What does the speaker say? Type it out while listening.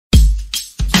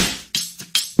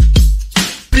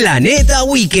Planeta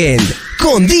Weekend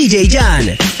con DJ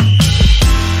GIAN.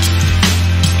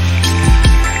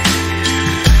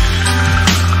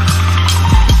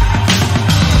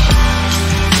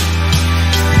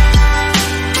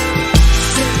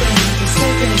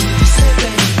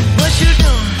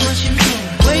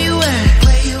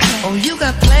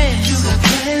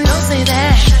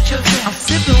 I'm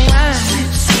sipping wine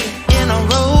in a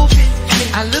robe.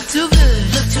 I look too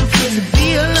good to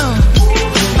be alone.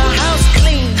 My house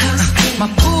clean, my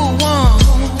pool warm.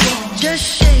 Just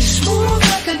shake smooth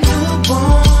like a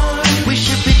newborn. We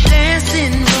should be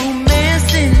dancing,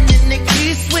 romancing in the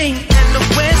east wing and the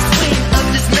west wing of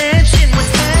this mansion.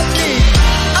 What's happening?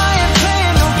 I ain't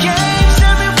playing no games.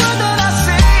 Every word that I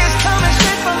say is coming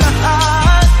straight from the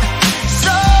heart.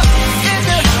 So if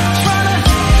you're trying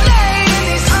to lay in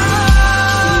these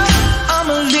arms,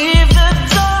 I'ma leave the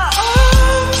door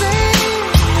open.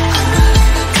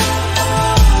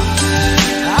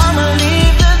 I'ma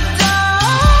leave the door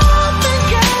open,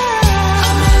 girl.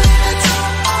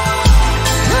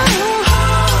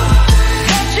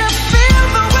 Can't you feel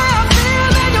the way I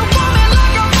feel and you want me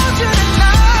like I want you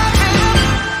tonight, baby?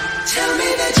 Tell me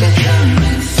that you're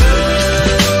coming through.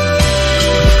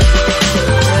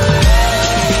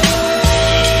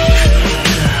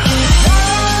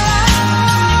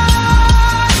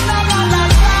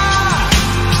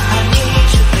 I need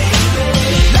you, baby.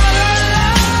 La la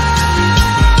la,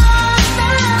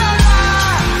 la la la.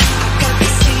 I got to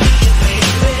see you,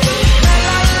 baby. La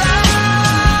la la,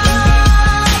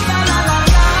 la la la.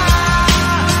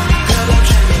 Girl, I'm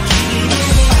trying to keep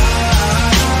you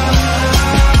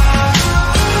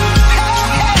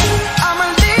I'ma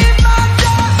leave my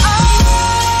door open,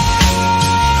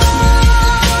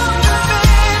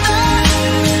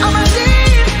 I'ma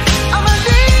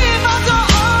leave my door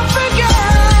open,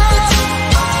 girl.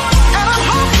 And I'm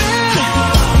hoping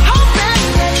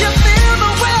that you feel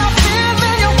the way I feel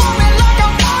and you want me like I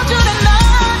want you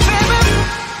tonight, baby.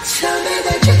 Tell me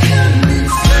that you're coming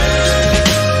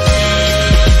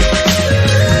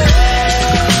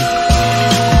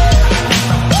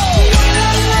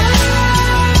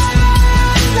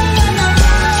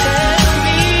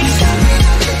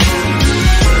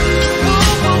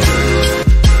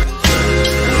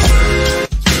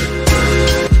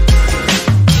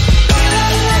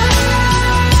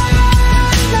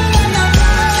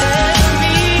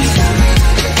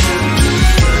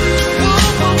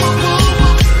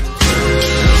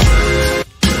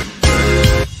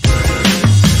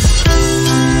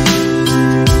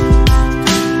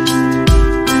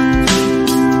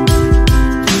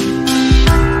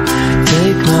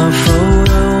Take my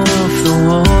photo off the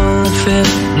wall if it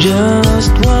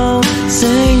just won't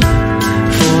sing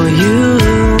for you.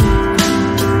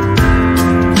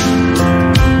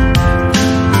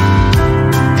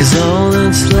 'Cause all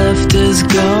that's left is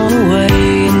gone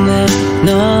away and there's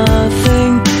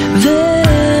nothing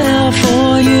there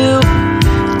for you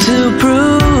to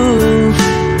prove.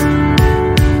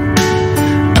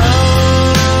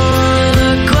 Oh,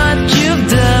 look what you've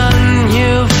done.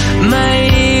 You've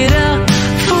made a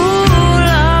fool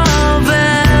of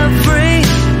everyone.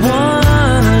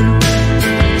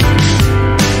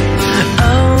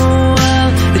 Oh, well,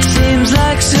 it seems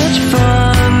like such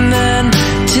fun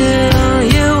until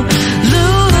you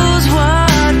lose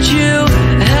what you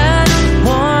had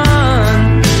won.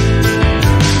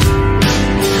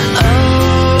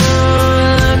 Oh,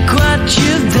 look what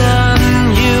you've done.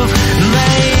 You've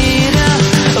made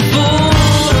a fool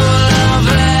of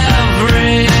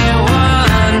everyone.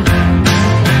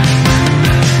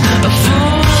 A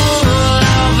fool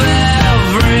of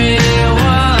everyone.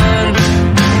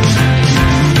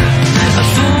 A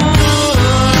fool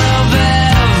of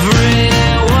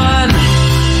everyone.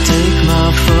 Take my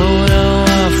photo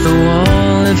off the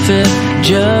wall if it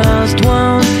just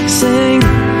won't sing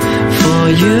for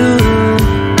you.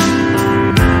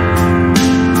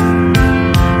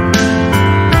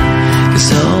 'Cause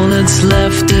all that's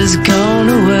left is gone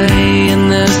away and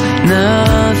there's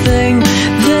nothing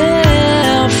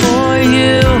there for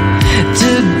you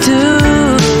to do.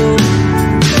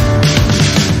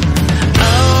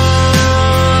 Oh,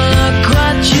 look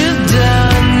what you've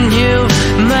done. You've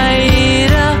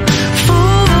made a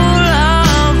fool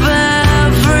of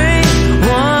everyone.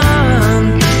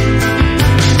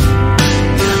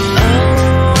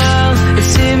 Oh, well, it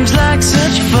seems like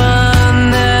such fun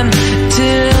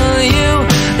until you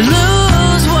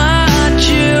lose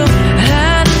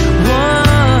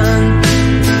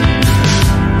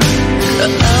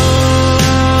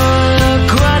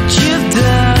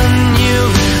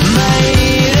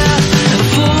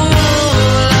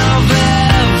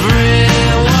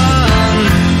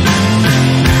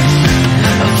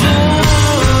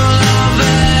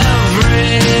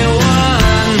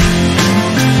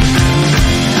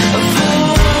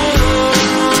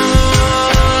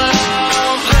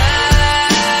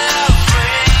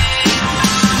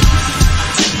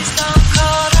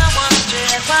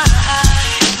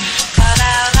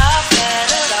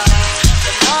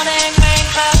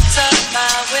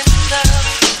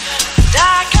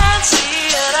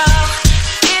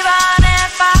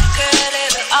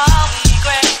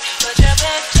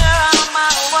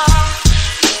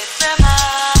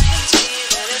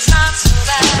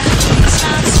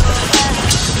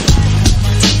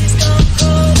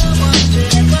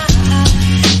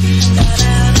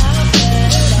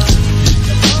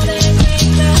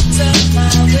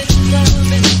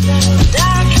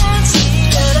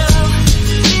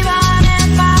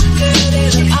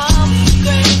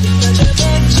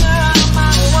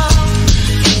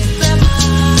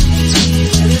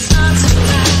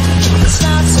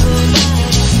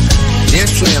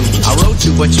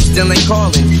but you still ain't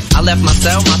calling. I left my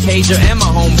cell, my pager, and my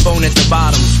home phone at the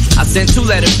bottom. I sent 2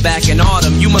 letters back in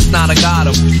autumn, you must not have got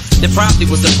them. There probably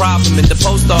was a problem in the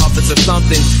post office or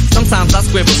something. Sometimes I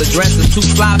scribble addresses too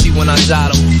sloppy when I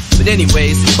jot them. But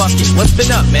anyways, fuck it, what's been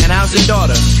up, man? How's your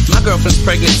daughter? My girlfriend's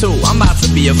pregnant too, I'm about to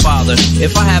be a father.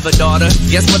 If I have a daughter,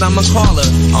 guess what I'ma call her?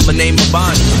 I'ma name her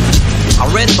Bonnie. I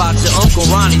read about your Uncle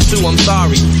Ronnie too, I'm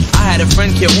sorry. I had a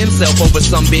friend kill himself over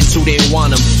some bitch who didn't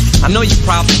want him. I know you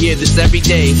probably hear this every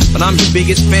day, but I'm your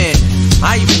biggest fan.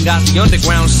 I even got the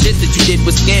underground shit that you did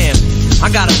with Scam. I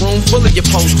got a room full of your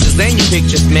posters and your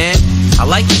pictures, man. I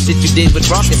like the shit you did with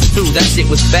Rockets too, that shit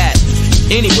was bad.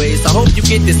 Anyways, I hope you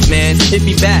get this, man. Hit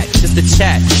me back, just a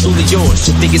chat. Truly yours,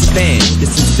 your biggest fan.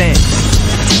 This is Stan.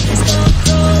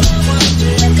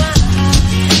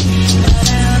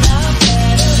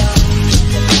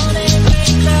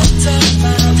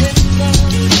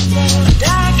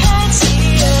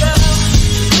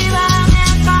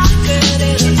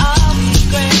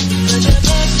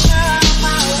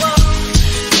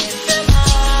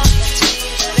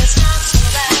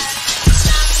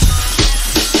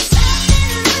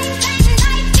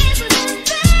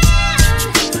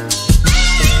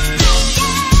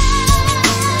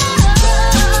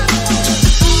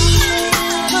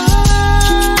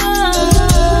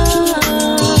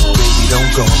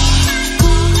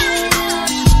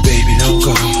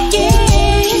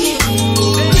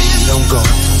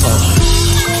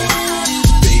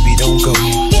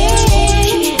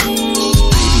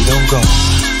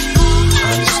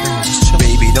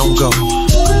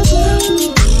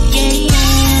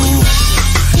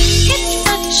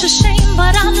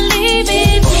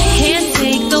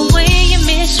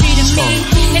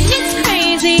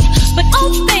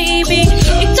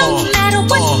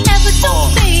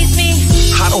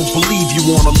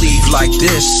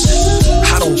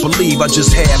 I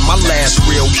just had my last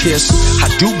real kiss. I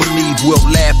do believe we'll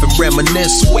laugh and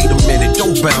reminisce. Wait a minute,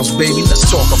 don't bounce, baby. Let's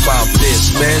talk about this,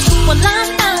 man. Well,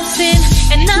 I'm bouncing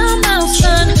and I'm out,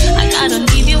 son. I gotta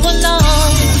leave you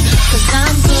alone. Cause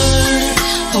I'm good,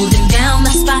 holding down the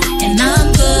spot, and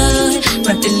I'm good,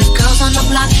 repping the girls on the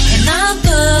block, and I'm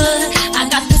good. I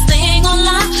got this thing on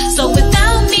lock, so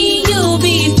without me, you'll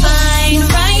be fine,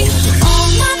 right? All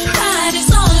my pride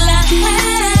is all I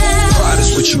have. Pride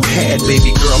is what you had, baby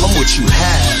girl, I'm what you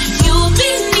have. You'll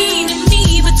be needing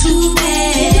me, but too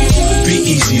bad. Be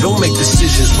easy, don't make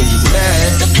decisions when you're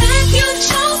mad. The path you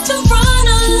chose to run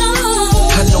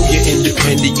alone. I know you're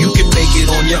independent, you can make it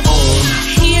on your own.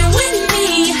 Here with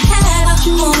me, you had a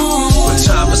home. But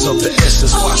time is of the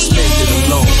essence, why spend it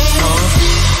alone, huh?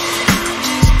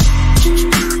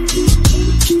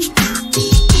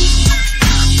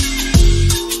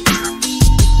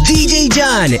 DJ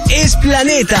GIAN es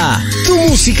Planeta, tu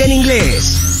música en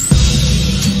inglés.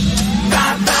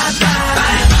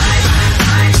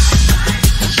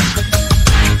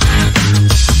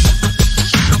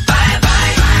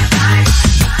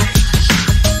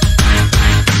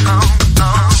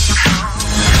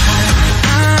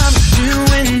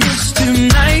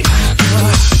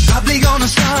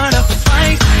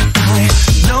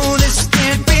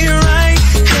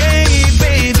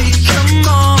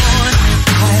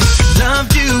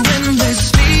 Loved you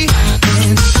endlessly,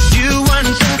 and you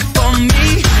weren't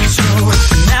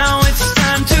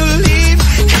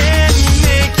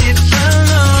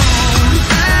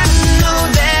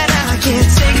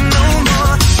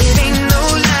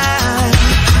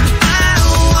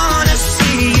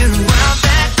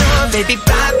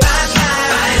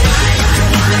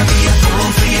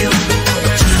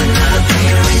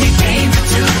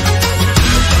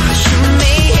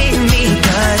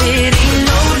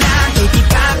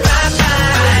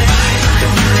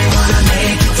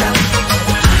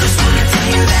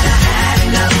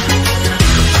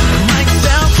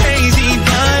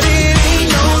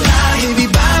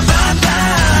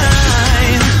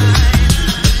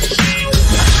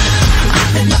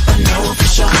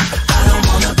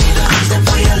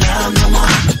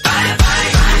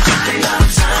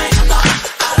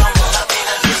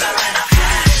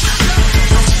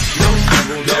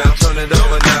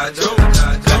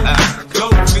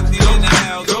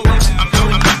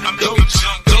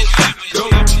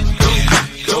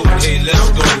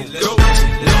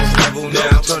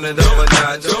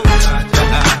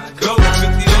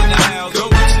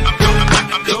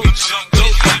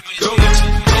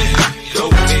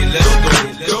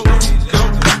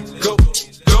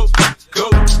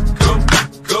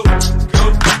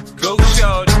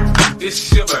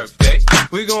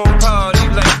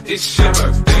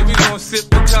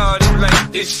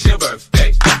it's your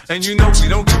birthday. And you know we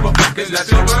don't give up, cause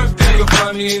that's your birthday. You'll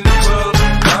find me in the club,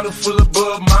 bottle full of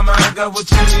bub. Mama, I got what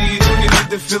you need, you need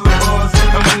to feel the buzz.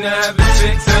 I'm into having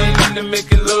sex, I ain't into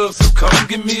making love. So come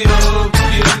give me a hug,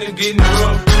 get into getting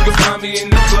rough. You'll find me in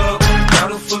the club,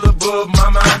 bottle full of bub.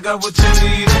 Mama, I got what you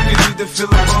need, you need to feel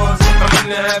the buzz. I'm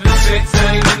into having sex,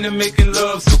 I ain't into making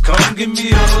love. So come give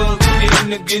me a hug, get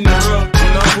into getting rough.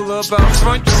 When I pull up out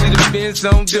front, you see the Benz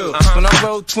on dub. When I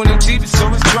roll 20 deep, it's so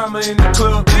much drama in the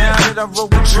club. Now that I roll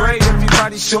with Dre,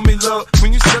 everybody show me love.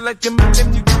 When you select them and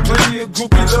them, you get plenty of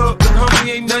groupie love. But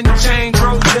homie, ain't nothing changed.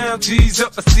 Roll down, G's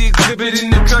up. I see exhibit in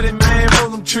the cutting, man. Roll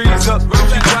them trees up.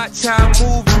 You watch how I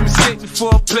move and mistake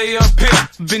before I play up here.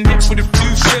 Been hit with a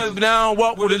few shells, but I don't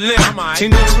walk with a limp.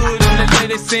 In the hood, in the day,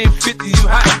 they saying 50, you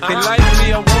hot. They like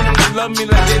me, I want them to love me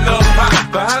like they love pop.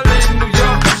 But holla in New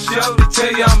York, show to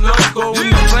tell you I'm local. When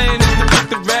the plan is to put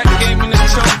the rap game in the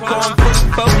choke. I'm fully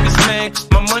focused, man.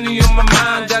 My money on my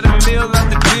mind, got a meal out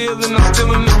the deal, and I'm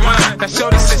still in the grind. Now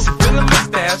shorty says she feeling my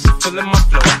style, she feeling my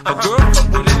flow. A girl from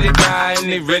Wooded, they buy, and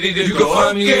they ready to go.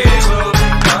 Find me in the club,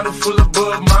 bottle full of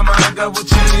bub. Mama, I got what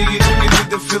you need, you need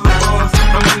to feel the buzz.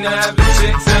 I'm into having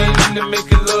sex, I ain't into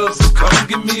making love. So come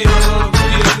give me a hug,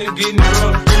 get into getting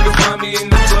rough. You can find me in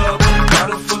the club,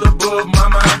 bottle full of bub.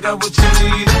 Mama, I got what you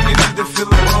need, you need to feel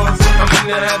the buzz. I'm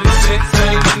into having sex, I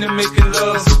ain't into making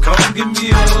love. So come give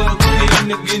me a hug, get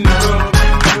into getting rough.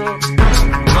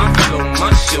 My flow,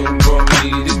 my show brought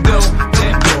me the dough.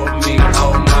 That brought me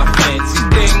all my fancy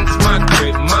things. My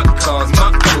crib, my cars, my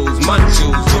clothes, my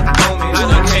jewels. Look on me, I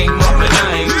done came up and I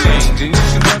ain't changing. You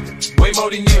should love it way more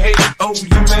than you hate it. Oh,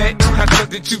 you mad? I thought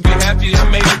that you be happy I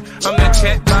made it. I'm that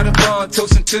cat by the bar,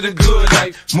 toasting to the good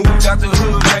life. Moved out the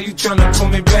hood, now you tryna pull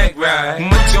me back, right?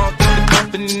 My junk get the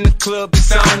bumping in the club,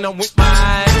 it's on. I'm with my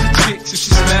eyes, the chick, so she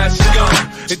smash, she gone.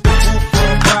 Hit the roof for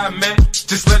a ride, man.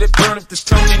 Just let it burn if the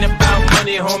tone ain't about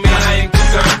money, homie, I ain't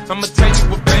concerned. I'ma tell you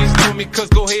what bangs to me, cause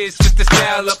go ahead, switch the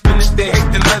style up. And if they hate,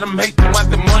 then let them hate, then watch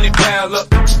the money pile up.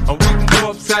 Or we can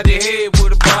go upside the head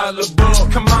with a bottle of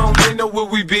bug. Come on, they know where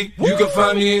we be. You can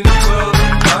find me in the club,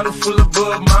 bottle full of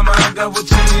bug. Mama, I got what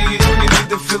you need, you need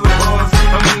to feel the buzz.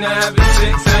 I'm into having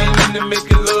sex, I ain't into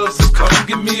making love. So come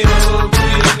give me a hug,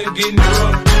 get into getting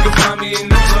rough. You can find me in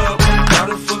the club,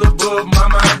 bottle full of bug.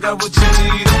 Mama, I got what you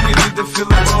need, you need to feel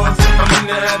the buzz. I'm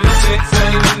into having sex, I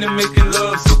ain't into making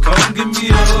love. So come give me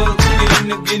a hug, get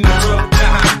into getting rough.